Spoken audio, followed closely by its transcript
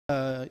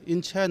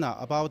In China,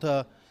 about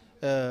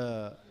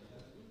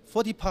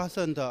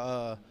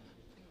 40%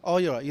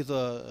 oil is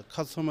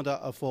consumed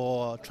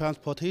for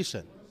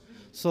transportation.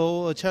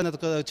 So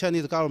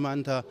Chinese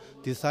government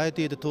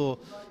decided to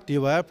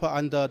develop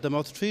and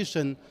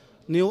demonstration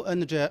new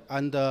energy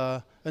and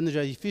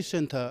energy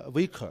efficient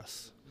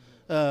vehicles,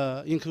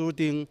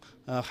 including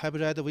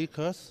hybrid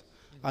vehicles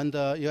and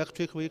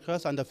electric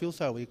vehicles and fuel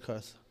cell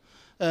vehicles.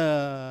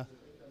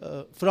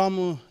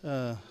 From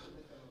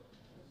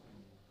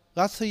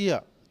last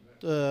year,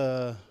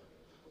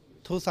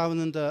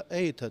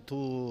 2008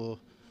 to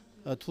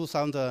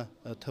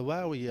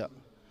 2012 year,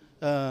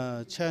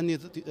 Chinese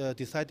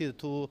decided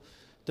to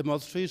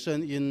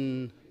demonstration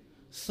in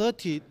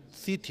 30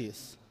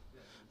 cities.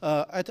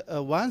 At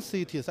one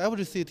cities,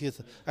 every cities,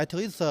 at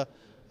least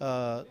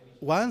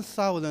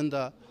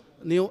 1,000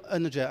 new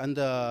energy and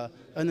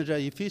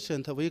energy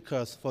efficient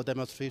vehicles for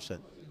demonstration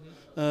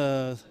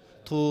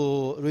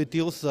to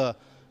reduce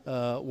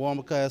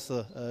warm gas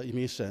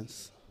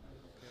emissions.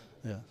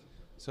 Yeah.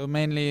 So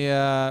mainly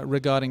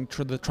regarding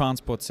the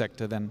transport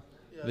sector, then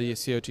the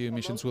CO2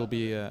 emissions will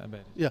be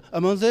abated. Yeah,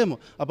 among them,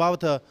 about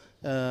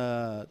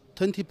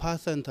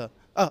 20%,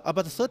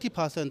 about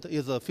 30%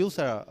 is a fuel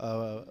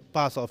cell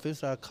bus or fuel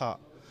cell car,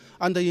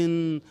 and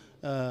in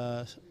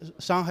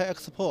Shanghai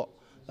Expo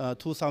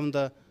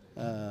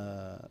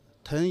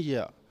 2010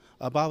 year,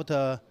 about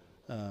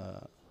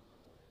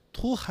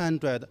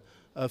 200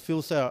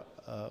 fuel cell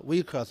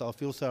vehicles or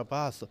fuel cell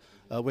bus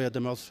were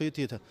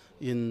demonstrated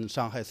in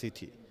Shanghai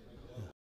city.